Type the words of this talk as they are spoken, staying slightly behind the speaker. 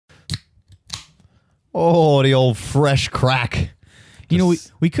Oh, the old fresh crack. You know,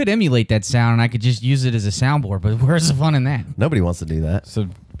 we could emulate that sound, and I could just use it as a soundboard, but where's the fun in that? Nobody wants to do that. So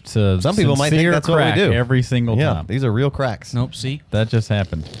some people might think that's what we do every single time. These are real cracks. Nope, see? That just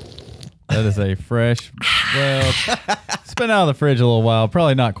happened. That is a fresh, well, it's been out of the fridge a little while.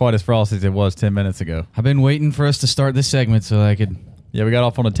 Probably not quite as frosty as it was 10 minutes ago. I've been waiting for us to start this segment so I could... Yeah, we got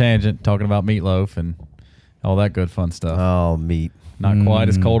off on a tangent talking about meatloaf and all that good fun stuff. Oh, meat. Not quite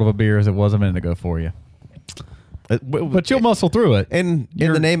as cold of a beer as it was a minute ago for you. But you'll muscle through it. In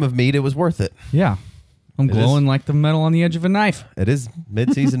the name of meat, it was worth it. Yeah. I'm glowing like the metal on the edge of a knife. It is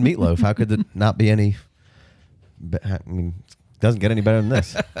mid-season meatloaf. How could it not be any... I mean, it doesn't get any better than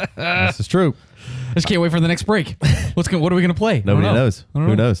this. This is true. I just can't wait for the next break. What are we going to play? Nobody knows.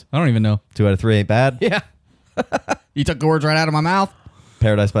 Who knows? I don't even know. 2 out of 3 ain't bad. Yeah. You took the words right out of my mouth.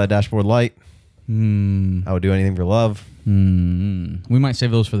 Paradise by the Dashboard Light. I would do anything for love. We might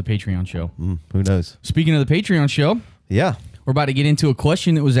save those for the Patreon show. Who knows? Speaking of the Patreon show, yeah, we're about to get into a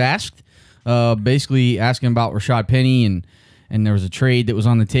question that was asked, basically asking about Rashaad Penny, and there was a trade that was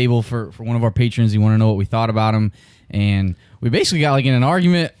on the table for one of our patrons. He wanted to know what we thought about him, and we basically got like in an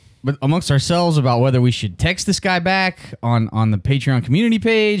argument amongst ourselves about whether we should text this guy back on the Patreon community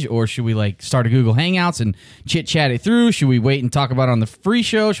page, or should we like start a Google Hangouts and chit chat it through? Should we wait and talk about it on the free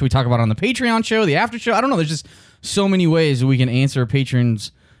show? Should we talk about it on the Patreon show, the after show? I don't know. There's just so many ways that we can answer a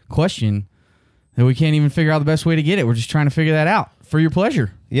patron's question that we can't even figure out the best way to get it. We're just trying to figure that out for your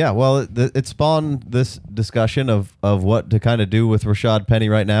pleasure. Yeah, well, it spawned this discussion of what to kind of do with Rashaad Penny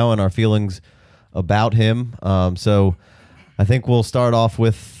right now and our feelings about him. So I think we'll start off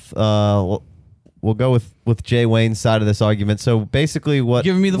with we'll go with Jay Wayne's side of this argument. So basically what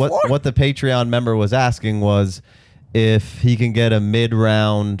the Patreon member was asking was if he can get a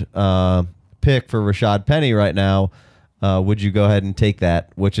mid-round pick for Rashaad Penny right now, would you go ahead and take that,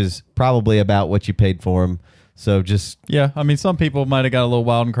 which is probably about what you paid for him. So just... Yeah, I mean, some people might have got a little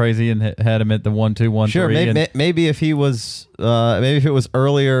wild and crazy and had him at the 1-2, 1-3. Sure, maybe if he was... maybe if it was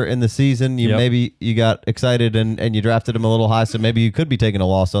earlier in the season, maybe you got excited and you drafted him a little high, so maybe you could be taking a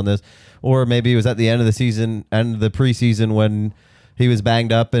loss on this. Or maybe it was at the end of the season and the preseason when he was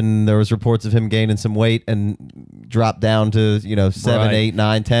banged up and there was reports of him gaining some weight and dropped down to 7, 8,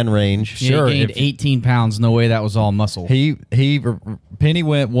 9, 10 range. Yeah, sure, he gained 18 pounds. No way that was all muscle. Penny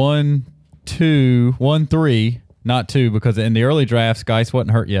went 1, 2, 1, 3, not 2 because in the early drafts, Geis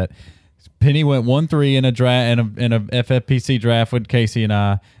wasn't hurt yet. Penny went 1-3 in a draft in a FFPC draft with Casey and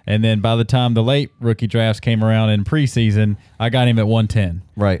I, and then by the time the late rookie drafts came around in preseason, I got him at 110.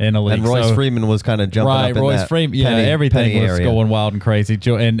 Right, in a league. And Royce Freeman was kind of jumping up in Royce that Freeman, everything Penny was area. going wild and crazy.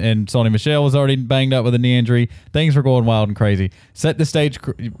 And Sony Michel was already banged up with a knee injury. Things were going wild and crazy. Set the stage.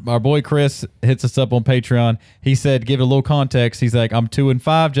 Our boy Chris hits us up on Patreon. He said, give it a little context. He's like, I'm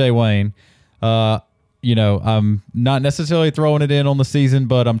 2-5, Jay Wayne. I'm not necessarily throwing it in on the season,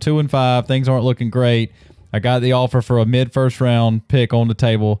 but I'm 2-5. Things aren't looking great. I got the offer for a mid-first round pick on the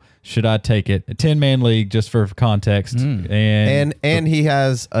table. Should I take it? A 10-man league, just for context. And he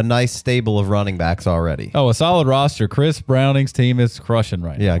has a nice stable of running backs already. Oh, a solid roster. Chris Browning's team is crushing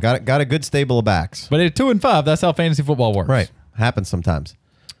right now. Yeah, got a good stable of backs. But at 2-5, that's how fantasy football works. Right. Happens sometimes.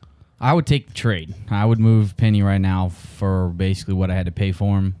 I would take the trade. I would move Penny right now for basically what I had to pay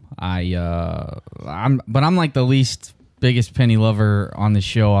for him. I'm like the least biggest Penny lover on the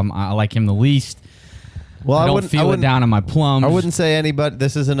show. I like him the least. Well, I don't feel it down on my plums. I wouldn't say anybody.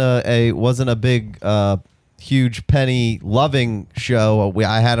 This isn't wasn't a big, huge Penny loving show.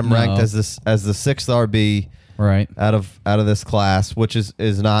 I had him ranked as the 6th RB. Right. Out of this class, which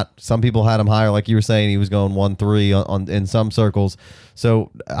is not. Some people had him higher, like you were saying. He was going 1-3 on in some circles. So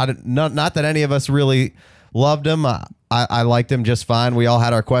not that any of us really loved him. I liked him just fine. We all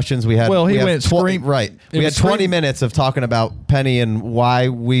had our questions. We had he went scream right. We had 20 minutes of talking about Penny and why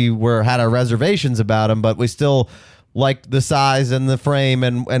we had our reservations about him, but we still liked the size and the frame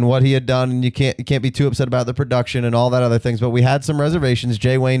and what he had done. And you can't be too upset about the production and all that other things. But we had some reservations.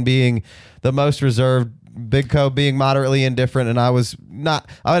 Jay Wayne being the most reserved, Big Co being moderately indifferent, and I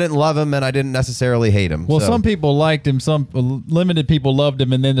didn't love him and I didn't necessarily hate him. Well, some people liked him, some limited people loved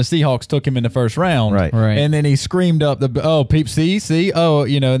him, and then the Seahawks took him in the first round. Right. And then he screamed up peep, see,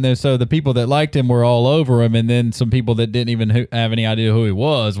 and then so the people that liked him were all over him, and then some people that didn't even have any idea who he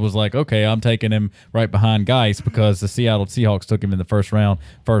was like, okay, I'm taking him right behind Geis because the Seattle Seahawks took him in the first round,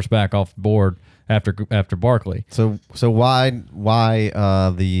 first back off the board after Barkley. So why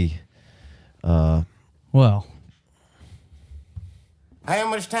the Well, how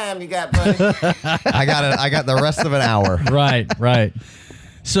much time you got, buddy? I got the rest of an hour. Right.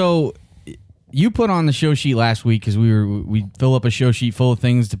 so you put on the show sheet last week because we fill up a show sheet full of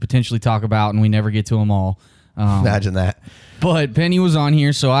things to potentially talk about, and we never get to them all. Imagine that. But Penny was on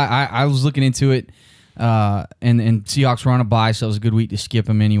here, so I was looking into it, and Seahawks were on a bye, so it was a good week to skip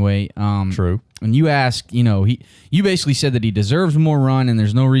him anyway. True. And you asked, you basically said that he deserves more run, and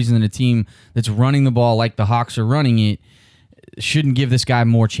there's no reason that a team that's running the ball like the Hawks are running it shouldn't give this guy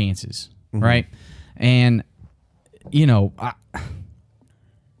more chances, right? And,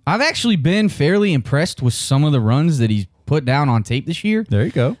 I've actually been fairly impressed with some of the runs that he's put down on tape this year. There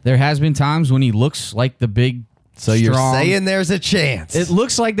you go. There has been times when he looks like the big, So strong, you're saying there's a chance. it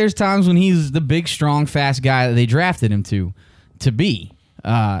looks like there's times when he's the big, strong, fast guy that they drafted him to be.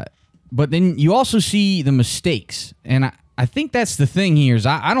 But then you also see the mistakes. And I think that's the thing here is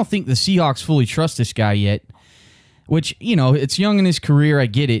I don't think the Seahawks fully trust this guy yet, which, it's young in his career. I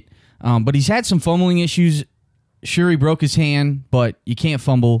get it. But he's had some fumbling issues. Sure, he broke his hand, but you can't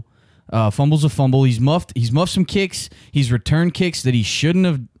fumble. Fumble's a fumble. He's muffed some kicks. He's returned kicks that he shouldn't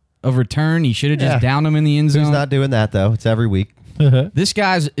have returned. He should have just downed them in the end zone. Who's not doing that, though? It's every week. This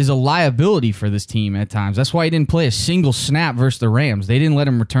guy is a liability for this team at times. That's why he didn't play a single snap versus the Rams. They didn't let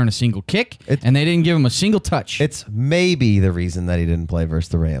him return a single kick, and they didn't give him a single touch. It's maybe the reason that he didn't play versus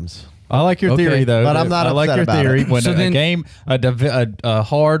the Rams. I like your theory, though. But I'm not I like upset your about theory. it. When So then- a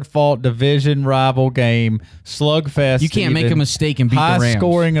hard-fought division rival game, slugfest. You can't make a mistake and beat the Rams.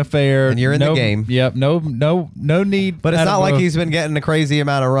 High-scoring affair. And you're in the game. Yep. No need. But it's not like he's been getting a crazy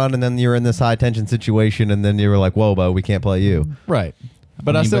amount of run, and then you're in this high-tension situation, and then you were like, whoa, Bo, we can't play you. Right.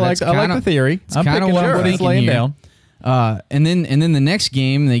 But I mean, still but like it's I like kinda- the theory. it's I'm kinda picking what up I'm what he's thinking laying here. down. And then the next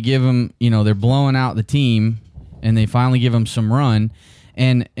game they give him, they're blowing out the team, and they finally give him some run,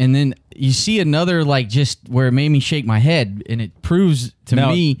 and then you see another just where it made me shake my head, and it proves to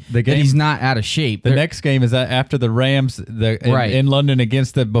me the that game- he's not out of shape. The next game is after the Rams Right. in London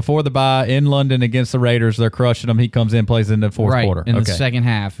before the bye in London against the Raiders. They're crushing them. He comes in, plays in the fourth quarter. In the second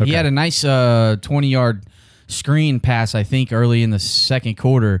half. He had a nice 20-yard screen pass, I think, early in the second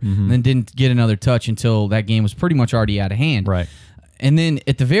quarter, and then didn't get another touch until that game was pretty much already out of hand. Right. And then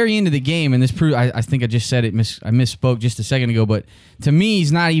at the very end of the game, and this proved, I think I just said it, I misspoke just a second ago, but to me,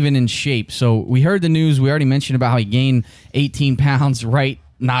 he's not even in shape. So we heard the news. We already mentioned about how he gained 18 pounds, right?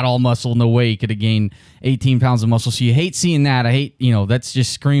 Not all muscle. No way he could have gained 18 pounds of muscle. So you hate seeing that. I hate, that's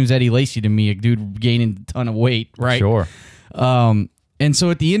just screams Eddie Lacy to me, a dude gaining a ton of weight, right? Sure. And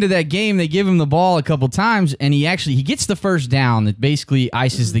so at the end of that game, they give him the ball a couple times, and he gets the first down that basically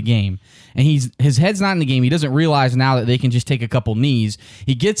ices the game. And his head's not in the game. He doesn't realize now that they can just take a couple knees.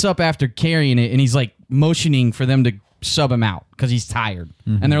 He gets up after carrying it, and he's motioning for them to sub him out because he's tired.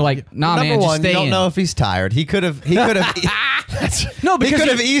 And they're like, "Nah, Number man, just one, stay you don't in." know if he's tired. He could have. No, He because could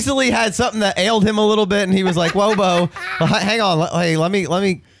have easily had something that ailed him a little bit, and he was like, "Whoa, Bo, hang on, hey, let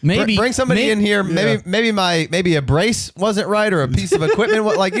me Maybe- bring somebody in here. Maybe a brace wasn't right or a piece of equipment.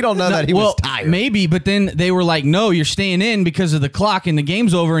 You don't know that he was tired. Maybe, but then they were like, "No, you're staying in because of the clock and the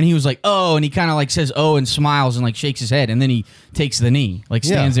game's over." And he was like, "Oh," and he kind of says, "Oh," and smiles and shakes his head, and then he takes the knee,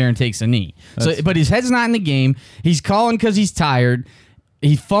 stands there and takes the knee. But his head's not in the game. He's calling because he's tired.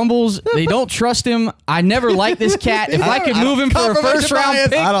 He fumbles. They don't trust him. I never liked this cat. If I could move him for a first round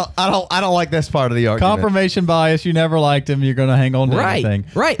pick, I don't like this part of the argument. Confirmation bias. You never liked him. You're going to hang on to anything.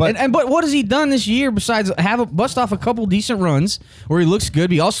 Right. But But what has he done this year besides bust off a couple decent runs where he looks good?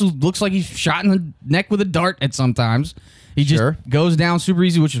 But he also looks like he's shot in the neck with a dart at sometimes. He just goes down super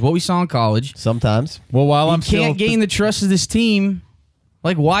easy, which is what we saw in college. Sometimes. well, He can't gain the trust of this team.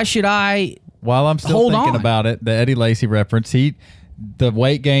 Why should I? While I'm still Hold thinking on. about it, the Eddie Lacy reference, the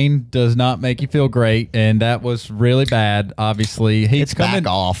weight gain does not make you feel great, and that was really bad. Obviously, It's back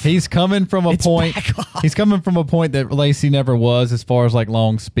off. He's coming from a point. He's coming from a point that Lacy never was, as far as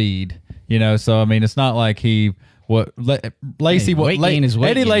long speed. So I mean, it's not like he. Lacy? Hey, weight gain is weight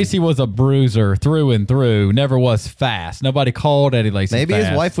Eddie gain. Lacy was a bruiser through and through. Never was fast. Nobody called Eddie Lacy. Maybe fast.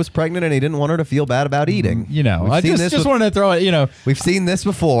 his wife was pregnant and he didn't want her to feel bad about eating. We've I seen just this wanted to throw it. We've seen this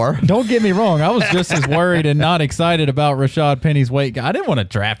before. Don't get me wrong. I was just as worried and not excited about Rashaad Penny's weight. I didn't want to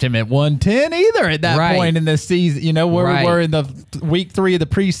draft him at 110 either at that Right. point in the season. Where Right. we were in the week 3 of the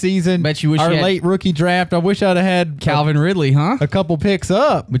preseason. Bet you wish our you had- late rookie draft. I wish I'd have had Calvin Ridley, huh? a couple picks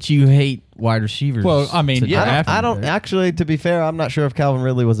up. But you hate wide receivers. Well, I mean, to yeah, draft. I don't actually. To be fair, I'm not sure if Calvin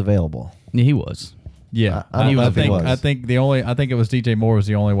Ridley was available. Yeah, he was. Yeah, I don't know if he was. I think it was DJ Moore was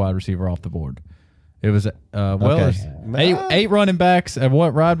the only wide receiver off the board. It was Okay. there's eight running backs and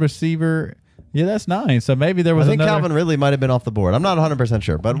what wide receiver. Yeah, that's 9. So maybe there I was think another. Calvin Ridley might have been off the board. I'm not 100%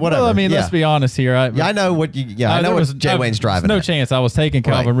 sure, but whatever. Well, I mean, yeah. let's be honest here. I know what I know what Jay Wayne's driving. No at. chance I was taking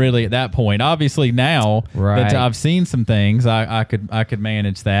Calvin Ridley at that point. Obviously now Right. that I've seen some things, I could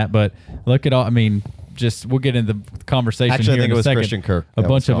manage that. But look at all. I mean, we'll get into the conversation Actually, I here think in it a was second. Christian Kirk A that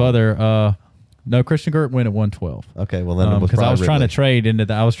bunch was of gone. other. No, Christian Kirk went at 112. Okay, well then it was Because I was probably trying to Ridley. trade into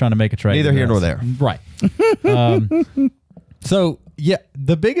the. I was trying to make a trade. Neither here nor there. Right. So yeah,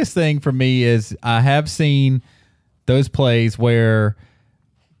 the biggest thing for me is I have seen those plays where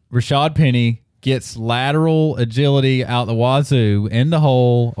Rashaad Penny gets lateral agility out the wazoo in the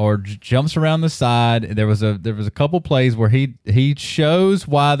hole or jumps around the side. There was a couple plays where he shows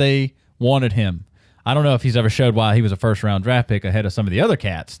why they wanted him. I don't know if he's ever showed why he was a first-round draft pick ahead of some of the other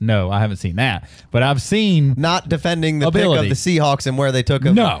cats. No, I haven't seen that. But I've seen Not defending the ability. pick of the Seahawks and where they took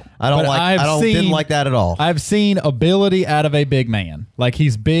him. No, I don't but like. Didn't like that at all. I've seen ability out of a big man. Like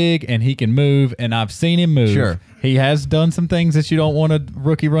he's big and he can move, and I've seen him move. Sure. He has done some things that you don't want a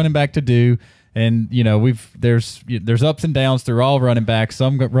rookie running back to do. And you know there's ups and downs through all running backs.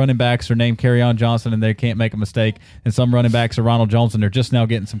 Some running backs are named Kerryon Johnson and they can't make a mistake, and some running backs are Ronald Jones and they're just now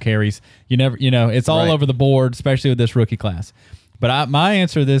getting some carries. It's all Right. over the board, especially with this rookie class. But my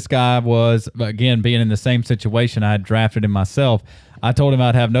answer to this guy was, again, being in the same situation, I had drafted him myself. I told him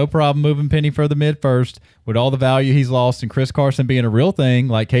I'd have no problem moving Penny for the mid first with all the value he's lost and Chris Carson being a real thing,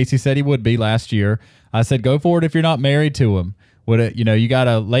 like Casey said he would be last year. I said, go for it if you're not married to him. You got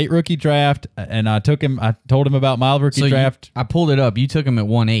a late rookie draft, and I told him about my rookie draft. I pulled it up. You took him at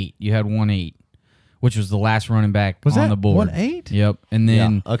 1-8. You had 1-8, which was the last running back on the board. 1-8? Yep. And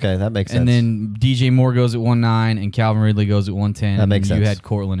then Okay, that makes sense. and then DJ Moore goes at 1-9, and Calvin Ridley goes at 110. That makes and You sense. had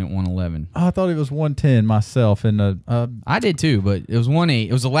Cortland at 111. Oh, I thought it was 110 myself. I did too, but it was 1-8.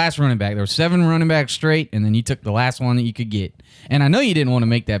 It was the last running back. There were 7 running backs straight, and then you took the last one that you could get. And I know you didn't want to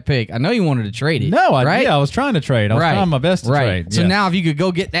make that pick. I know you wanted to trade it. I was trying to trade. I was trying my best to trade. So Yeah. now if you could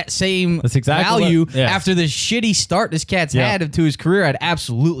go get that same That's exactly value what- yeah. after this shitty start this cat's Yeah. had to his career, I'd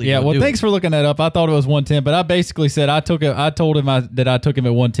absolutely Yeah, go well, do thanks it. for looking that up. I thought it was 110, but I basically said I told him that I took him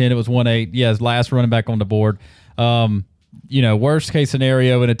at 110. It was 1-8. Yeah, his last running back on the board. Worst case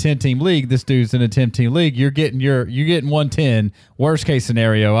scenario in a 10-team league, this dude's in a 10-team league. You're getting 110. Worst case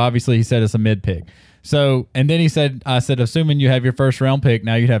scenario, obviously, he said it's a mid pick. So, and then I said, assuming you have your first round pick,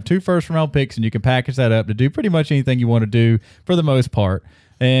 now you'd have 2 first round picks, and you can package that up to do pretty much anything you want to do for the most part.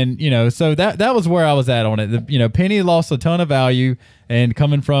 And so that was where I was at on it. Penny lost a ton of value, and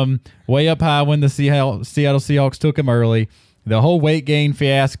coming from way up high when the Seattle Seahawks took him early, the whole weight gain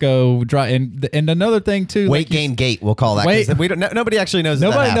fiasco, and another thing too, weight gain gate, we'll call that. 'Cause we don't. Nobody actually knows.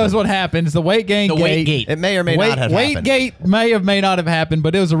 Nobody knows what happens. The weight gain gate. weight gate. It may or may not have weight happened. gate may not have happened,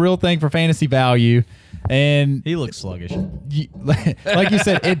 but it was a real thing for fantasy value. And He looks sluggish. like you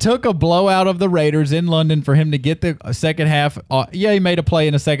said, it took a blowout of the Raiders in London for him to get the second half. He made a play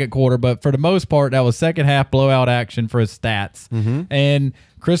in the second quarter, but for the most part, that was second half blowout action for his stats. Mm-hmm. And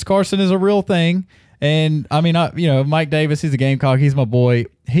Chris Carson is a real thing. And I mean, Mike Davis, he's a Gamecock. He's my boy.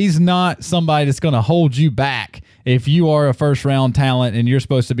 He's not somebody that's going to hold you back if you are a first round talent and you're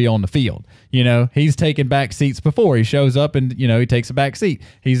supposed to be on the field. He's taken back seats before. He shows up and, he takes a back seat.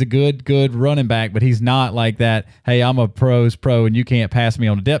 He's a good running back, but he's not like that, hey, I'm a pro's pro and you can't pass me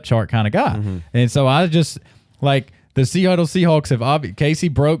on the depth chart kind of guy. Mm-hmm. And so I just, the Seattle Seahawks have Casey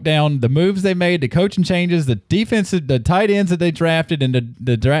broke down the moves they made, the coaching changes, the defensive, the tight ends that they drafted, and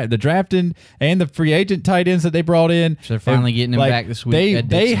the drafting and the free agent tight ends that they brought in. So they're finally getting him back this week.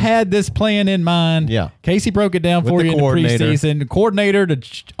 They had this plan in mind. Yeah. Casey broke it down With for the you in the coordinator. preseason. The coordinator,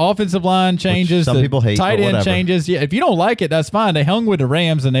 the offensive line changes, some the people hate, tight but end whatever. changes. Yeah, if you don't like it, that's fine. They hung with the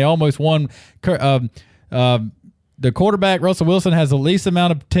Rams and they almost won. The quarterback, Russell Wilson, has the least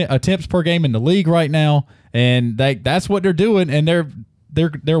amount of attempts per game in the league right now, and that's what they're doing, and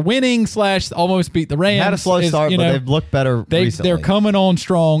they're winning / almost beat the Rams. Had a slow start, but they've looked better recently. They're coming on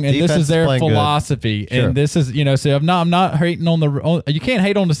strong, and Defense this is their is playing good. philosophy. Sure. And this is, so I'm not hating on you can't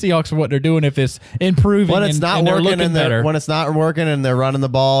hate on the Seahawks for what they're doing if it's improving. When it's and, not and they're working looking and better. when it's not working and they're running the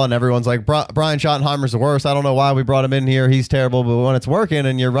ball and everyone's like Brian Schottenheimer's the worst. I don't know why we brought him in here. He's terrible. But when it's working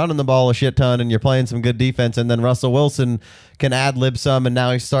and you're running the ball a shit ton and you're playing some good defense, and then Russell Wilson can ad lib some, and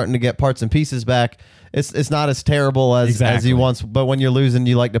now he's starting to get parts and pieces back. It's not as terrible as he wants. But when you're losing,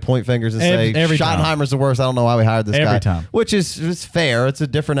 you like to point fingers and say Every time. Schottenheimer's the worst. I don't know why we hired this guy. Every time. Which is fair. It's a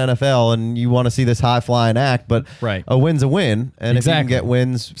different NFL, and you want to see this high flying act. But Right. a win's a win, and if you can get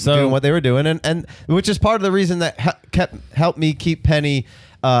wins doing what they were doing, and which is part of the reason that helped me keep Penny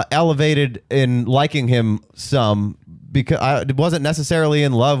elevated in liking him some, because I wasn't necessarily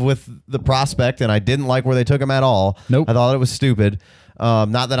in love with the prospect, and I didn't like where they took him at all. Nope. I thought it was stupid.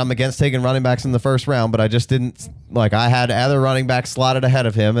 Not that I'm against taking running backs in the first round, but I just didn't like. I had other running backs slotted ahead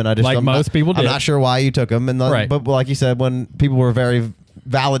of him, and I just Like most people I'm did. not sure why you took him. And Right. but like you said, when people were very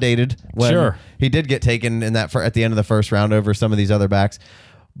validated when Sure. he did get taken in that at the end of the first round over some of these other backs.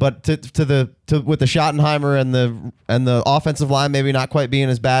 But with the Schottenheimer and the offensive line maybe not quite being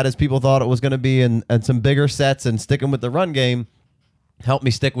as bad as people thought it was going to be, and some bigger sets and sticking with the run game, helped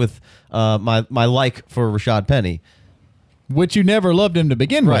me stick with my like for Rashaad Penny, which you never loved him to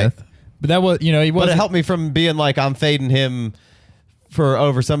begin Right. with. But that was, he but wasn't. it helped me from being like I'm fading him for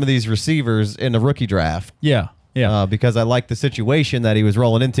over some of these receivers in the rookie draft. Yeah. Because I liked the situation that he was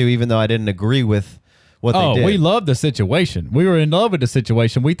rolling into, even though I didn't agree with what they did. We loved the situation. We were in love with the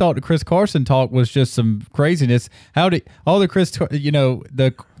situation. We thought the Chris Carson talk was just some craziness. How did all the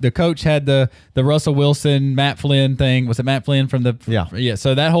the coach had the Russell Wilson, Matt Flynn thing. Was it Matt Flynn from the Yeah.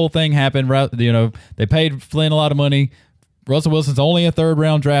 So that whole thing happened. They paid Flynn a lot of money. Russell Wilson's only a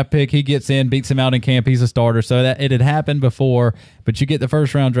third-round draft pick. He gets in, beats him out in camp. He's a starter. So that it had happened before, but you get the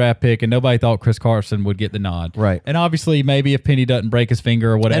first-round draft pick, and nobody thought Chris Carson would get the nod. Right. And obviously, maybe if Penny doesn't break his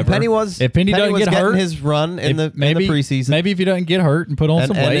finger or whatever. And Penny was doesn't get hurt, his run in the preseason. Maybe if he doesn't get hurt and put on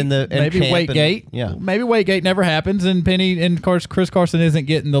some weight, in maybe camp Weight-gate. Maybe Weight-gate never happens, and Chris Carson isn't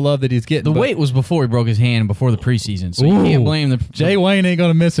getting the love that he's getting. The weight was before he broke his hand, before the preseason, so you can't blame the Jay Wayne ain't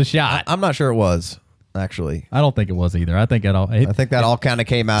going to miss a shot. I'm not sure it was. Actually, I don't think it was either. I think that all kind of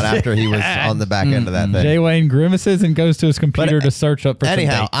came out after he was on the back end of that thing. Jay Wayne grimaces and goes to his computer to search up for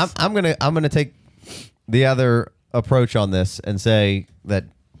anyhow. some dates. I'm gonna take the other approach on this and say that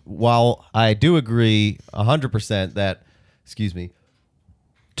while I do agree 100% that,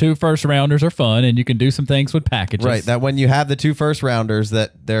 two first-rounders are fun, and you can do some things with packages. Right, that when you have the two first-rounders,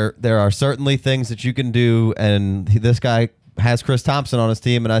 that there are certainly things that you can do, and this guy has Chris Thompson on his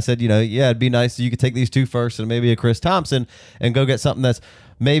team, and I said, it'd be nice if you could take these two first and maybe a Chris Thompson and go get something that's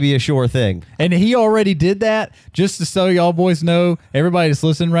maybe a sure thing. And he already did that. Just so y'all boys know, everybody that's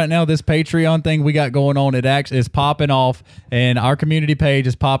listening right now, this Patreon thing we got going on, it actually is popping off, and our community page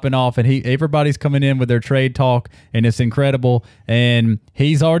is popping off, and everybody's coming in with their trade talk, and it's incredible. And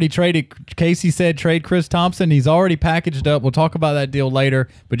he's already traded. Casey said trade Chris Thompson. He's already packaged up. We'll talk about that deal later,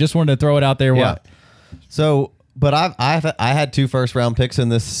 but just wanted to throw it out there. Yeah. So. But I had two first-round picks in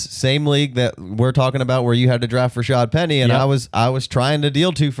this same league that we're talking about, where you had to draft Rashaad Penny, and I was trying to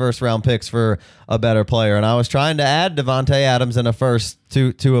deal two first-round picks for a better player, and I was trying to add Devontae Adams in a first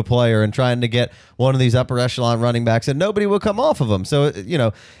to a player, and trying to get one of these upper echelon running backs, and nobody would come off of them. So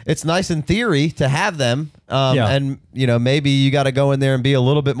it's nice in theory to have them, and maybe you got to go in there and be a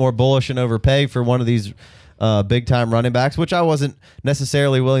little bit more bullish and overpay for one of these big-time running backs, which I wasn't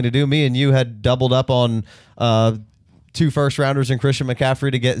necessarily willing to do. Me and you had doubled up on two first-rounders and Christian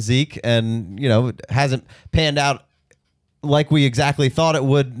McCaffrey to get Zeke, and it hasn't panned out like we exactly thought it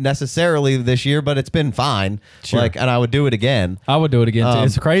would necessarily this year, but it's been fine. Sure. And I would do it again. I would do it again, too.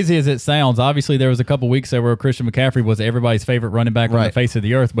 As crazy as it sounds, obviously there was a couple weeks there where Christian McCaffrey was everybody's favorite running back on the face of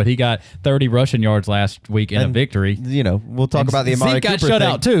the earth, but he got 30 rushing yards last week in a victory. We'll talk about the Amari Cooper Zeke got shut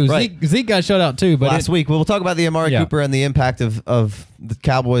out, too. Right. Zeke got shut out, too. But last week. We'll talk about the Amari Cooper and the impact of the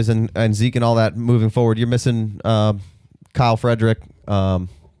Cowboys and Zeke and all that moving forward. You're missing Kyle Frederick and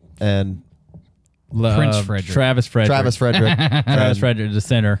Prince Frederick. Travis Frederick. Travis Frederick, the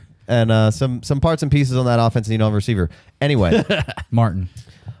center. And some parts and pieces on that offense, and receiver. Anyway. Martin.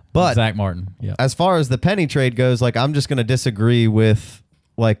 But Zach Martin. Yeah. As far as the Penny trade goes, I'm just going to disagree with,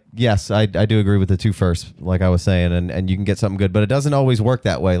 yes, I do agree with the two first, like I was saying, and you can get something good, but it doesn't always work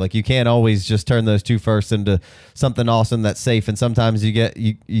that way. You can't always just turn those two firsts into something awesome that's safe, and sometimes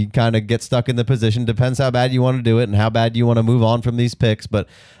you kind of get stuck in the position. Depends how bad you want to do it and how bad you want to move on from these picks, but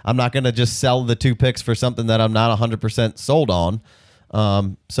I'm not going to just sell the two picks for something that I'm not 100% sold on.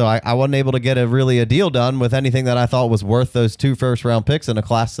 So I wasn't able to get a deal done with anything that I thought was worth those two first-round picks in a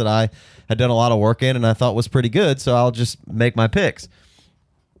class that I had done a lot of work in and I thought was pretty good, so I'll just make my picks.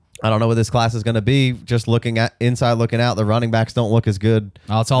 I don't know what this class is going to be. Just looking out, the running backs don't look as good.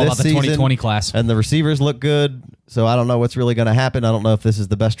 Oh, it's all about the 2020 class. And the receivers look good, so I don't know what's really going to happen. I don't know if this is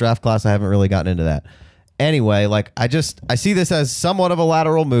the best draft class. I haven't really gotten into that. Anyway, I see this as somewhat of a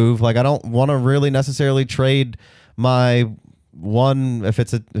lateral move. I don't want to really necessarily trade my one, if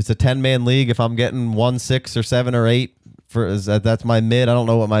it's a 10-man league, if I'm getting 1, 6, or 7 or 8. That's my mid. I don't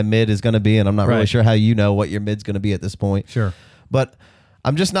know what my mid is going to be, and I'm not really sure how what your mid's going to be at this point. Sure. But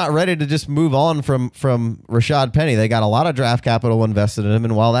I'm just not ready to just move on from Rashaad Penny. They got a lot of draft capital invested in him,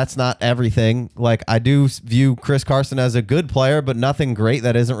 and while that's not everything, like I do view Chris Carson as a good player, but nothing great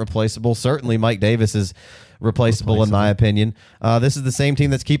that isn't replaceable. Certainly Mike Davis is replaceable in my opinion. This is the same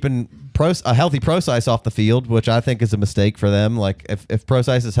team that's keeping a healthy Procise off the field, which I think is a mistake for them. Like if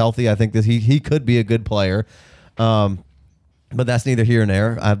Procise is healthy, I think that he could be a good player. But that's neither here nor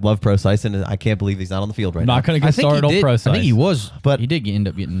there. I love Procise, and I can't believe he's not on the field right now. Not going to get started on Procise. I think he was, but he did end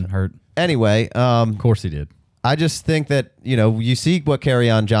up getting hurt. Anyway, of course he did. I just think that, you see what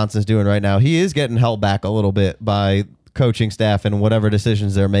Kerryon Johnson's doing right now. He is getting held back a little bit by coaching staff and whatever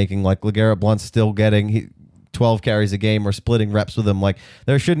decisions they're making. Like LeGarrette Blount's still getting 12 carries a game or splitting reps with him. Like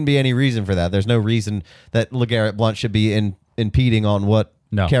there shouldn't be any reason for that. There's no reason that LeGarrette Blount should be impeding on what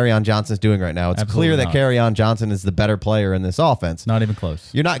Kerryon Johnson's doing right now. It's clear that Kerryon Johnson is the better player in this offense. Not even close.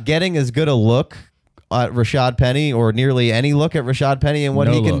 You're not getting as good a look at Rashaad Penny, or nearly any look at Rashaad Penny and what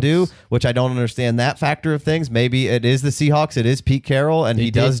he can do, which I don't understand that factor of things. Maybe it is the Seahawks, it is Pete Carroll, and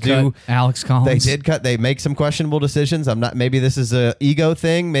he does do Alex Collins. They make some questionable decisions. Maybe this is a ego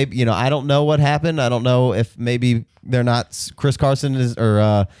thing. Maybe, I don't know what happened. I don't know if maybe they're not, Chris Carson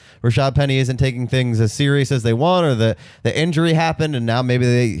or Rashaad Penny isn't taking things as serious as they want, or the injury happened and now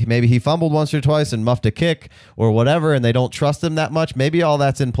maybe he fumbled once or twice and muffed a kick or whatever, and they don't trust him that much. Maybe all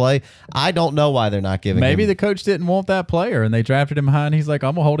that's in play. I don't know why they're not giving Maybe him. the coach didn't want that player and they drafted him high and he's like,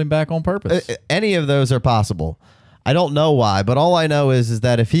 I'm going to hold him back on purpose. Any of those are possible. I don't know why, but all I know is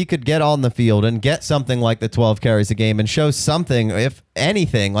that if he could get on the field and get something like the 12 carries a game and show something, if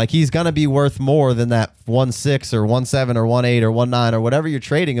anything, like he's going to be worth more than that 1.6 or 1.7 or 1.8 or 1.9 or whatever you're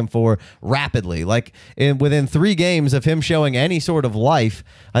trading him for rapidly. Like within 3 games of him showing any sort of life,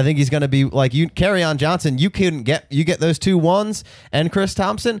 I think he's going to be like Kerryon Johnson. You get those 2 1s and Chris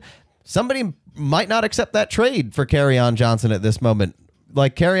Thompson. Somebody might not accept that trade for Kerryon Johnson at this moment.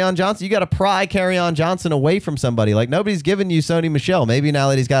 Like Kerryon Johnson, you got to pry Kerryon Johnson away from somebody. Like nobody's giving you Sony Michel. Maybe now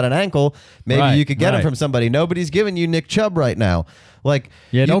that he's got an ankle, maybe you could get him from somebody. Nobody's giving you Nick Chubb right now. Like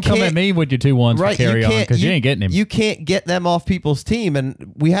don't come at me with your 2 1s for Kerryon, because you ain't getting him. You can't get them off people's team,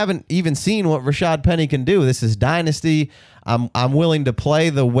 and we haven't even seen what Rashaad Penny can do. This is Dynasty. I'm willing to play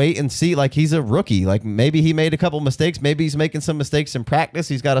the wait and see. Like he's a rookie. Like maybe he made a couple mistakes. Maybe he's making some mistakes in practice.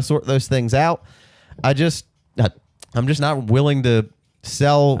 He's got to sort those things out. I'm just not willing to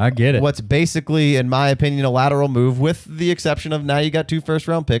sell what's basically, in my opinion, a lateral move, with the exception of now you got 2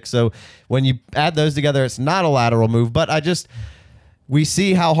 first-round picks. So when you add those together, it's not a lateral move. But we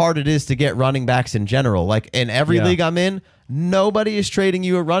see how hard it is to get running backs in general. Like in every league I'm in, nobody is trading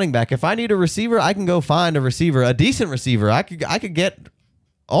you a running back. If I need a receiver, I can go find a receiver, a decent receiver. I could get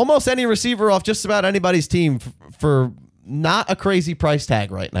almost any receiver off just about anybody's team for not a crazy price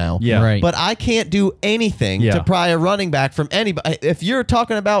tag right now. Yeah. Right. But I can't do anything to pry a running back from anybody. If you're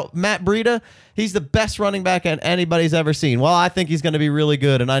talking about Matt Breida, he's the best running back anybody's ever seen. Well, I think he's going to be really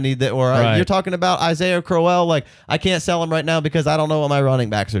good, and I need that. Or you're talking about Isaiah Crowell. Like, I can't sell him right now because I don't know what my running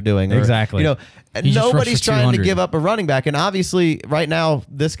backs are doing. Exactly. Nobody's trying to give up a running back. And obviously, right now,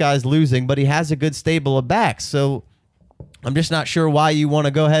 this guy's losing, but he has a good stable of backs. So I'm just not sure why you want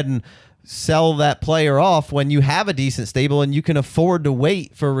to go ahead and sell that player off when you have a decent stable and you can afford to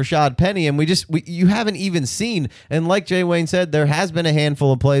wait for Rashaad Penny. And you haven't even seen, and like Jay Wayne said, there has been a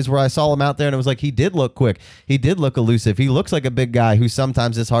handful of plays where I saw him out there and it was like he did look quick. He did look elusive. He looks like a big guy who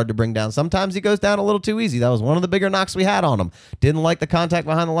sometimes is hard to bring down. Sometimes he goes down a little too easy. That was one of the bigger knocks we had on him. Didn't like the contact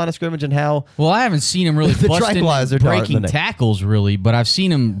behind the line of scrimmage and how... Well, I haven't seen him really busting breaking tackles, really, but I've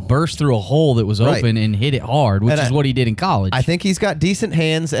seen him burst through a hole that was open and hit it hard, which is what he did in college. I think he's got decent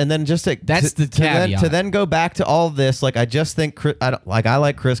hands, and then just that's the caveat. To then go back to all this, like I just think I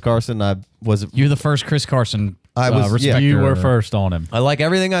like Chris Carson. You're the first Chris Carson. You were first on him. I like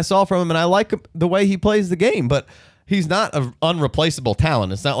everything I saw from him, and I like the way he plays the game, but he's not an unreplaceable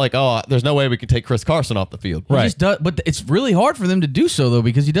talent. It's not like, there's no way we could take Chris Carson off the field. Right. But it's really hard for them to do so, though,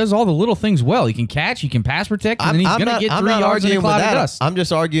 because he does all the little things well. He can catch, he can pass protect, and then he's going to get 3 yards in a cloud of dust. I'm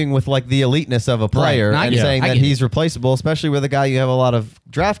just arguing with like the eliteness of a player and saying that he's replaceable, especially with a guy you have a lot of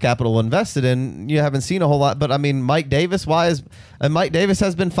draft capital invested in. You haven't seen a whole lot. But, I mean, Mike Davis, Mike Davis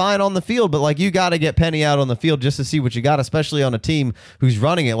has been fine on the field, but like you got to get Penny out on the field just to see what you got, especially on a team who's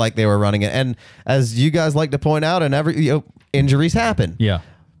running it like they were running it. And as you guys like to point out, and injuries happen. Yeah.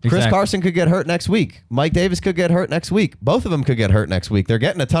 Chris Carson could get hurt next week. Mike Davis could get hurt next week. Both of them could get hurt next week. They're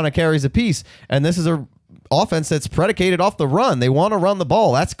getting a ton of carries apiece, and this is a offense that's predicated off the run. They want to run the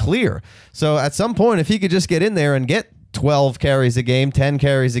ball. That's clear. So at some point, if he could just get in there and get 12 carries a game, 10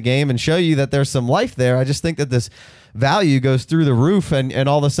 carries a game, and show you that there's some life there, I just think that this value goes through the roof, and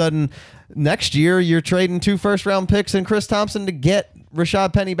all of a sudden next year you're trading 2 first-round picks and Chris Thompson to get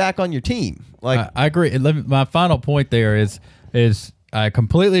Rashaad Penny back on your team. Like I agree. My final point there is I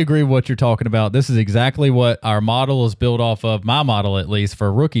completely agree with what you're talking about. This is exactly what our model is built off of. My model, at least,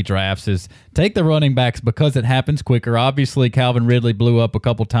 for rookie drafts is take the running backs because it happens quicker. Obviously, Calvin Ridley blew up a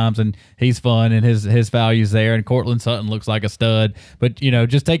couple times, and he's fun, and his value's there, and Cortland Sutton looks like a stud. But,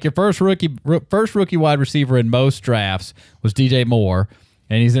 just take your first rookie wide receiver in most drafts was DJ Moore.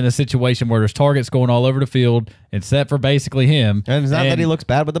 And he's in a situation where there's targets going all over the field, except for basically him. And it's not that he looks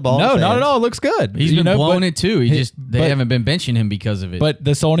bad with the ball. No, not at all. It looks good. He's been blowing it too. They haven't been benching him because of it. But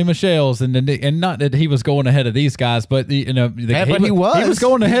the Sony Michel's and not that he was going ahead of these guys, but he was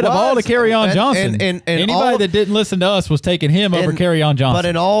going ahead of all the Kerryon Johnson. And anybody that didn't listen to us was taking him over Kerryon Johnson. But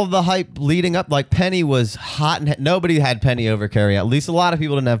in all the hype leading up, like Penny was hot, and nobody had Penny over Kerryon. At least a lot of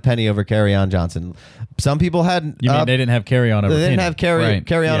people didn't have Penny over Kerryon Johnson. Some people had. You mean they didn't have Kerryon over Penny? They didn't have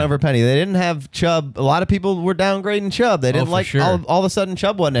Kerryon over Penny. They didn't have Chubb. A lot of people were downgrading Chubb. They didn't all of a sudden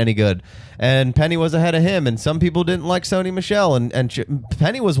Chubb wasn't any good, and Penny was ahead of him. And some people didn't like Sony Michel, and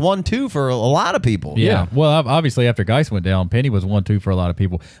Penny was 1-2 for a lot of people. Yeah. Well, obviously after Geis went down, Penny was 1-2 for a lot of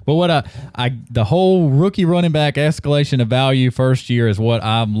people. But what the whole rookie running back escalation of value first year is what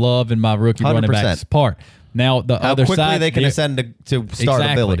I'm loving my rookie 100%. Running backs part. Now the how other quickly side they can ascend to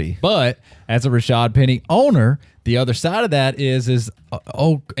startability. But as a Rashaad Penny owner, the other side of that is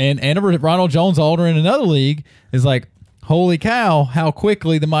and a Ronald Jones owner in another league is like, holy cow, how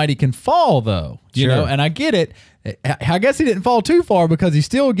quickly the mighty can fall though. You know, and I get it. I guess he didn't fall too far because he's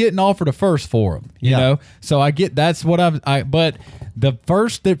still getting offered a first for him. You know, so I get that's what but the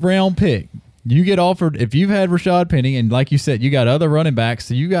first round pick. You get offered if you've had Rashaad Penny, and like you said, you got other running backs,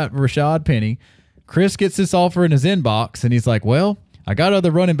 so you got Rashaad Penny. Chris gets this offer in his inbox, and he's like, well, I got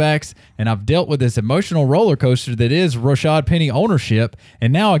other running backs, and I've dealt with this emotional roller coaster that is Rashaad Penny ownership,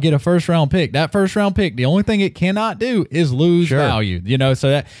 and now I get a first-round pick. That first-round pick, the only thing it cannot do is lose value. So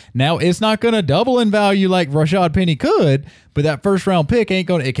that now it's not going to double in value like Rashaad Penny could, but that first-round pick it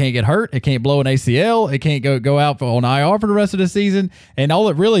can't get hurt. It can't blow an ACL. It can't go out on IR for the rest of the season, and all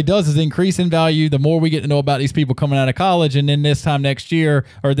it really does is increase in value the more we get to know about these people coming out of college, and then this time next year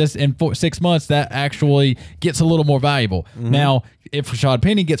or this in 6 months, that actually gets a little more valuable. Now, if Rashaad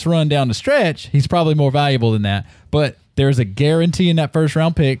Penny gets run down the stretch, he's probably more valuable than that. But there's a guarantee in that first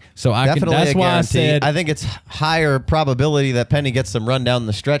round pick, so that's why I said I think it's higher probability that Penny gets some run down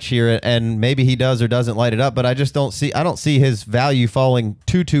the stretch here, and maybe he does or doesn't light it up. But I don't see his value falling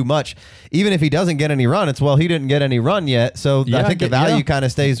too much. Even if he doesn't get any run, he didn't get any run yet, so I think the value kind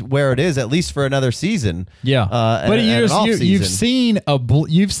of stays where it is at least for another season. But you've seen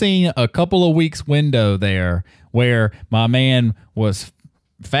a couple of weeks window there where my man was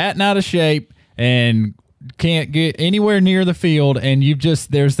fat and out of shape and can't get anywhere near the field, and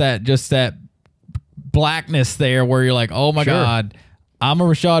there's that blackness there where you're like, oh my God, I'm a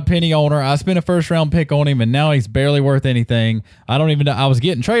Rashaad Penny owner. I spent a first-round pick on him, and now he's barely worth anything. I don't even know. I was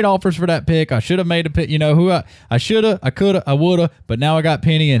getting trade offers for that pick. I should have made a pick. I should have, I could have, I would have, but now I got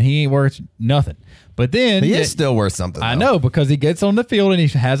Penny, and he ain't worth nothing. But then he is still worth something. I know, because he gets on the field and he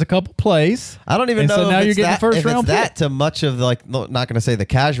has a couple plays. I don't even know. So now you're getting the first round pick. That to much of not going to say the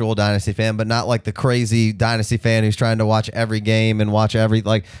casual Dynasty fan, but not like the crazy Dynasty fan who's trying to watch every game and watch every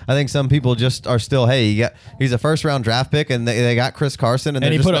I think some people just are still he's a first round draft pick and they got Chris Carson and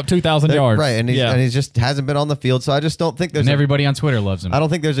he put up 2,000 yards and he just hasn't been on the field. So I just don't think there's everybody on Twitter loves him. I don't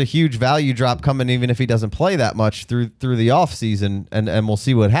think there's a huge value drop coming even if he doesn't play that much through the off season and we'll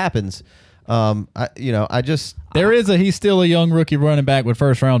see what happens. He's still a young rookie running back with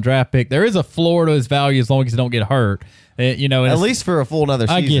first round draft pick. There is a floor to his value as long as he don't get hurt. At least for a full another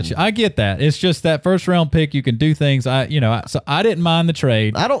season. I get that. It's just that first round pick. You can do things. So I didn't mind the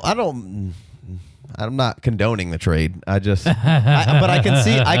trade. I'm not condoning the trade. But I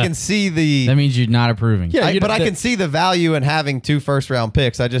can see the. That means you're not approving. Yeah, I can see the value in having 2 first round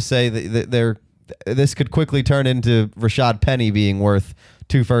picks. I just say that this could quickly turn into Rashaad Penny being worth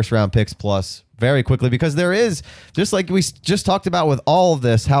 2 first round picks plus very quickly, because there is, just like we just talked about with all of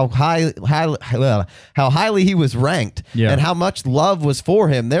this, how highly he was ranked and how much love was for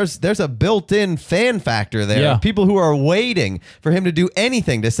him. There's a built-in fan factor there. People who are waiting for him to do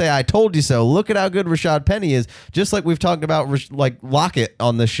anything, to say, I told you so. Look at how good Rashaad Penny is. Just like we've talked about like Lockett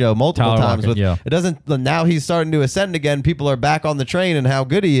on this show multiple times. It doesn't, now he's starting to ascend again. People are back on the train and how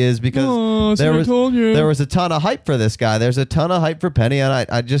good he is, because there was a ton of hype for this guy. There's a ton of hype for Penny, and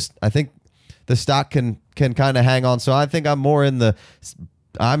I think the stock can kind of hang on. So I think I'm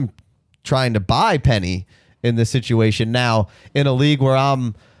trying to buy Penny in this situation now in a league where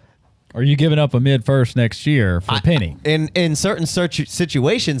I'm. Are you giving up a mid first next year for Penny? In certain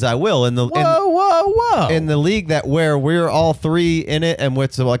situations, I will. Whoa! whoa. In the league where we're all three in it, and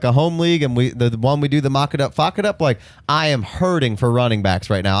it's like a home league, and the one we do the mock it up, fuck it up. Like, I am hurting for running backs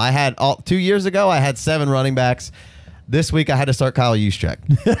right now. I had 2 years ago, I had 7 running backs. This week I had to start Kyle Juszczyk.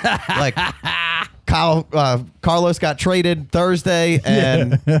 Like, Carlos got traded Thursday,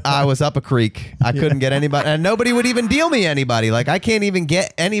 and I was up a creek. I couldn't get anybody, and nobody would even deal me anybody. Like, I can't even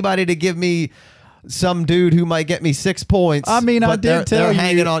get anybody to give me some dude who might get me 6 points. I mean, I did tell they're you.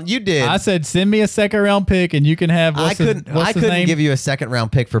 Hanging on. You did. I said, send me a second-round pick, and you can have. I couldn't give you a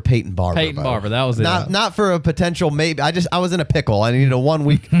second-round pick for Peyton Barber. Peyton Barber, that was it. Not for a potential maybe. I was in a pickle. I needed a 1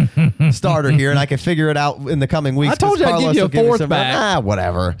 week starter here, and I could figure it out in the coming weeks. I told you I'd give you a fourth back.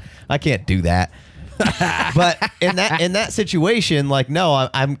 Whatever. I can't do that. But in that situation, like, no,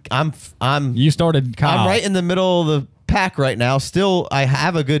 I'm. You started Kyle. I'm right in the middle of the pack right now. Still, I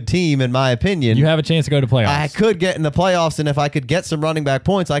have a good team in my opinion. You have a chance to go to playoffs. I could get in the playoffs, and if I could get some running back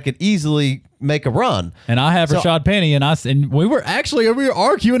points, I could easily make a run. And I have Rashaad Penny, and we were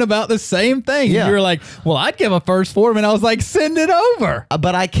arguing about the same thing. Yeah. You were like, well, I'd give a first for him, and I was like, send it over.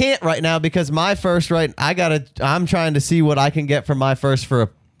 But I can't right now because my first I'm trying to see what I can get from my first for a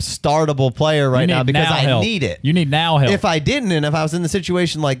startable player right now because I need it. You need now help. If I didn't, and if I was in the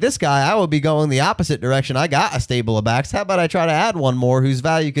situation like this guy, I would be going the opposite direction. I got a stable of backs. How about I try to add one more whose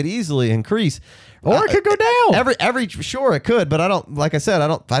value could easily increase? Or it could go down. Sure it could, but I don't. Like I said,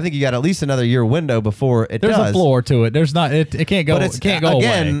 I think you got at least another year window before it There's does. a floor to it. There's not. It can't go. It can't go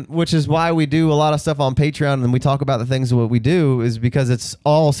again, away. which is why we do a lot of stuff on Patreon and we talk about the things what we do is because it's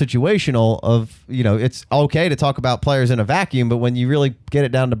all situational. It's okay to talk about players in a vacuum, but when you really get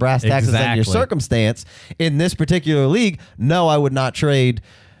it down to brass tacks and your circumstance in this particular league, no, I would not trade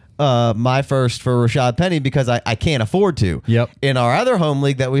my first for Rashaad Penny because I can't afford to. Yep. In our other home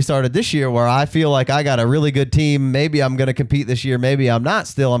league that we started this year where I feel like I got a really good team, maybe I'm going to compete this year, maybe I'm not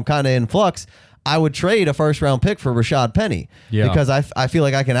still, I'm kind of in flux, I would trade a first-round pick for Rashaad Penny because I feel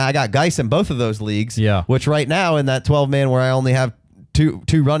like I got Geis in both of those leagues, which right now in that 12-man where I only have two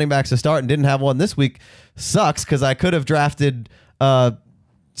running backs to start and didn't have one this week sucks because I could have drafted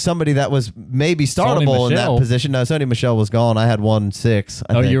somebody that was maybe startable in that position. No, Sony Michel was gone. I had 1-6.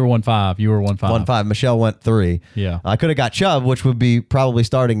 I think. You were 1-5. You were 1-5. 1-5. Michelle went 3. Yeah. I could have got Chubb, which would be probably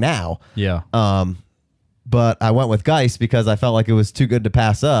starting now. Yeah. But I went with Geis because I felt like it was too good to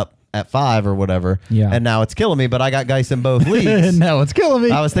pass up at 5 or whatever. Yeah. And now it's killing me, but I got Geis in both leagues. Now it's killing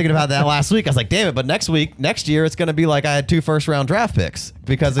me. I was thinking about that last week. I was like, damn it. But next year, it's going to be like I had 2 first-round draft picks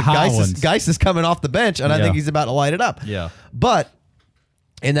because Geis is coming off the bench, and I think he's about to light it up. Yeah. But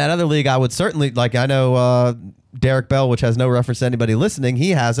in that other league, I would certainly, like, I know Derek Bell, which has no reference to anybody listening,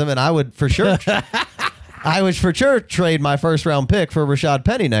 he has him, and I would for sure trade my first-round pick for Rashaad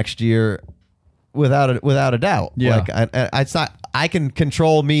Penny next year without a doubt. Yeah. Like, it's not. I can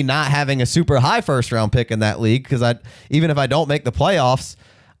control me not having a super high first-round pick in that league because even if I don't make the playoffs,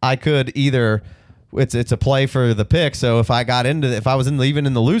 I could either. It's a play for the pick. So if I was even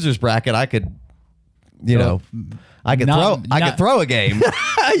in the losers bracket, I could, I could throw a game.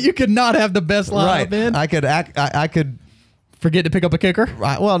 You could not have the best lineup in. I could forget to pick up a kicker.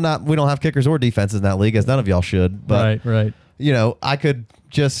 Right. Well, we don't have kickers or defenses in that league, as none of y'all should. But right. I could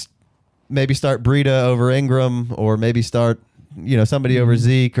just maybe start Breida over Ingram, or maybe start somebody over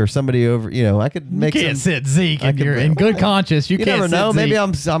Zeke, or somebody over I could make. You can't sit Zeke in good conscience. You can't never know. Maybe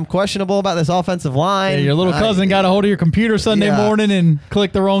I'm questionable about this offensive line. Yeah, your little cousin got a hold of your computer Sunday morning and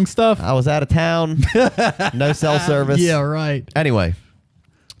clicked the wrong stuff. I was out of town. No cell service. Yeah, right. Anyway,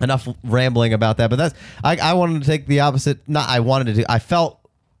 enough rambling about that. But that's I wanted to take the opposite. I felt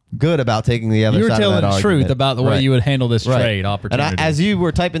good about taking the other side of that argument. You were telling the truth argument. about the way you would handle this trade opportunity. And as you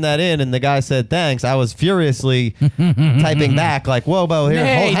were typing that in and the guy said thanks, I was furiously typing back like, whoa, here,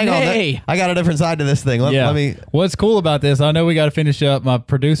 hang on. I got a different side to this thing. Let me. What's cool about this, I know we got to finish up. My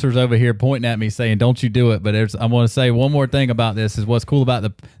producer's over here pointing at me saying, don't you do it. But I want to say one more thing about this is what's cool about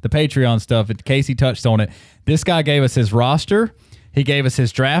the Patreon stuff. Casey touched on it. This guy gave us his roster. He gave us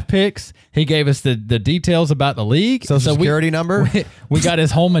his draft picks. He gave us the details about the league. Social security number. We got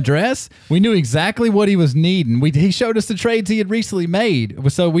his home address. We knew exactly what he was needing. He showed us the trades he had recently made.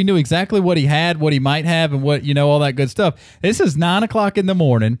 So we knew exactly what he had, what he might have, and what, all that good stuff. This is 9 o'clock in the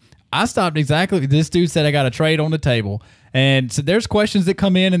morning. I stopped exactly. This dude said I got a trade on the table. And so there's questions that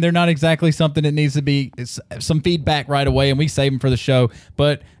come in, and they're not exactly something that needs to be some feedback right away, and we save them for the show.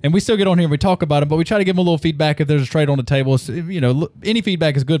 And we still get on here and we talk about them, but we try to give them a little feedback if there's a trade on the table. Any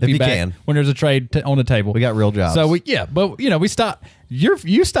feedback is good feedback when there's a trade on the table. We got real jobs. So we stopped.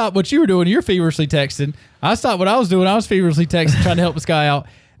 You stopped what you were doing. You're feverishly texting. I stopped what I was doing. I was feverishly texting, trying to help this guy out.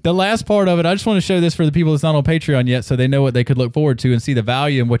 the last part of it, I just want to show this for the people that's not on Patreon yet, so they know what they could look forward to and see the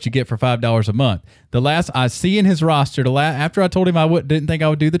value in what you get for $5 a month. The last I see in his roster, after I told him didn't think I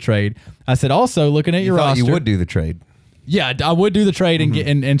would do the trade, I said, also looking at your roster, you would do the trade. Yeah, I would do the trade and get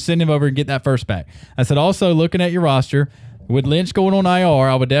and send him over and get that first back. I said, also looking at your roster, with Lynch going on IR,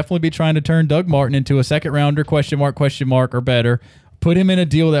 I would definitely be trying to turn Doug Martin into a second rounder, question mark, or better. Put him in a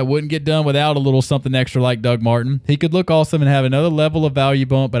deal that wouldn't get done without a little something extra like Doug Martin. He could look awesome and have another level of value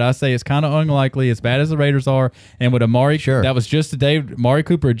bump, but I say it's kind of unlikely, as bad as the Raiders are. And with Amari, that was just the day Amari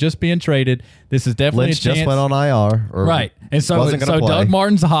Cooper just being traded. This is definitely Lynch a chance. just went on IR. Right. And so Doug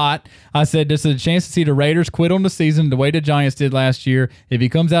Martin's hot. I said this is a chance to see the Raiders quit on the season the way the Giants did last year. If he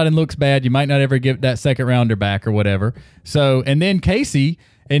comes out and looks bad, you might not ever get that second rounder back or whatever. So, and then Casey,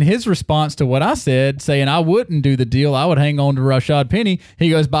 in his response to what I said, saying I wouldn't do the deal, I would hang on to Rashaad Penny, he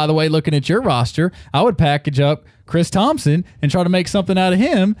goes, by the way, looking at your roster, I would package up Chris Thompson and try to make something out of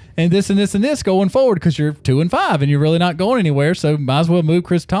him and this and this and this going forward because you're 2-5 and you're really not going anywhere. So might as well move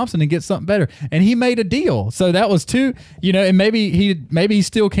Chris Thompson and get something better. And he made a deal. So that was two, and maybe he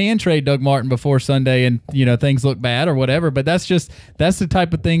still can trade Doug Martin before Sunday and, things look bad or whatever. But that's the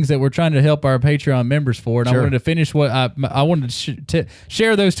type of things that we're trying to help our Patreon members for. And I wanted to finish what I wanted to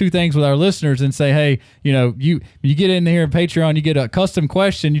share those two things with our listeners and say, hey, you get in here in Patreon, you get a custom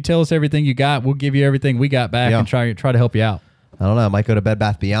question, you tell us everything you got, we'll give you everything we got back and try to help you out. I don't know. I might go to Bed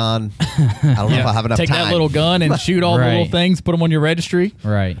Bath Beyond. I don't know if I have enough time. Take that little gun and shoot all the little things, put them on your registry.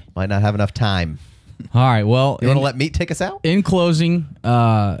 Right. Might not have enough time. All right. Well, you want to let Meat take us out? In closing, there's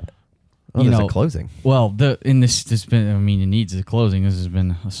a closing. Well, it needs a closing. This has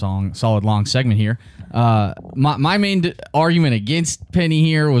been a solid long segment here. My main argument against Penny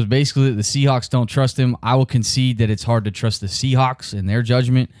here was basically that the Seahawks don't trust him. I will concede that it's hard to trust the Seahawks in their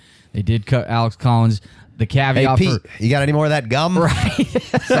judgment. They did cut Alex Collins. The caveat, hey, Pete, you got any more of that gum? Right.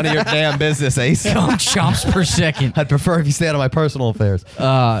 It's none of your damn business, Ace. Gum chomps per second. I'd prefer if you stay out of my personal affairs.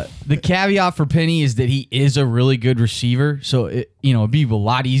 The caveat for Penny is that he is a really good receiver. So, it'd be a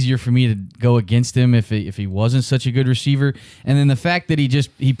lot easier for me to go against him if he wasn't such a good receiver. And then the fact that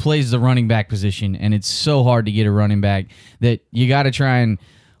he plays the running back position, and it's so hard to get a running back that you got to try and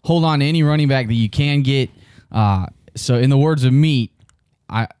hold on to any running back that you can get. So, in the words of Meat,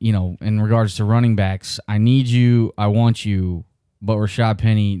 in regards to running backs, I need you, I want you, but Rashaad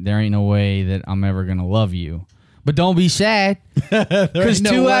Penny, there ain't no way that I'm ever going to love you. But don't be sad, because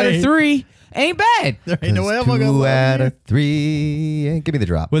 2 out of 3 ain't bad. There ain't no way I'm going to love you. 2 out of 3. Give me the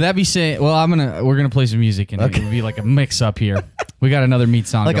drop. Would that be saying, well, we're going to play some music, and it would be like a mix-up here. We got another Meat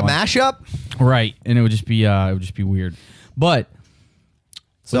song like going. A mashup? Right, and it would just be weird. But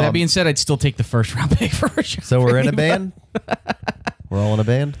with that being said, I'd still take the first round pick for Rashaad. So we're in a band? We're all in a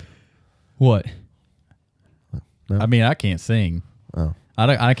band? What? No? I mean, I can't sing. Oh.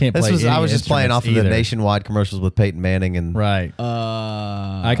 I can't play. I was just playing off of the Nationwide commercials with Peyton Manning and right.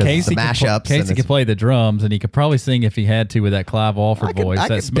 Casey the mashups. Casey could play the drums, and he could probably sing if he had to with that Clive Alford voice. I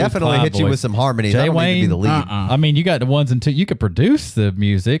could definitely hit you with some harmonies. Jay I don't Wayne, need to be the lead. I mean, you got the ones and two. You could produce the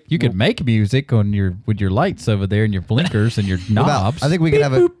music. You could make music with your lights over there and your blinkers and your knobs. I think we could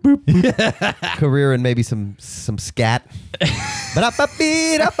have a career in maybe some scat.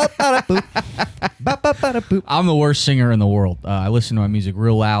 I'm the worst singer in the world. I listen to my music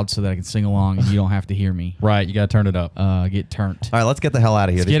real loud so that I can sing along, and you don't have to hear me. Right, you got to turn it up. Get turned. All right, let's get the hell out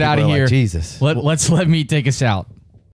of here. Let's get out of here. Like, Jesus. Let me take us out.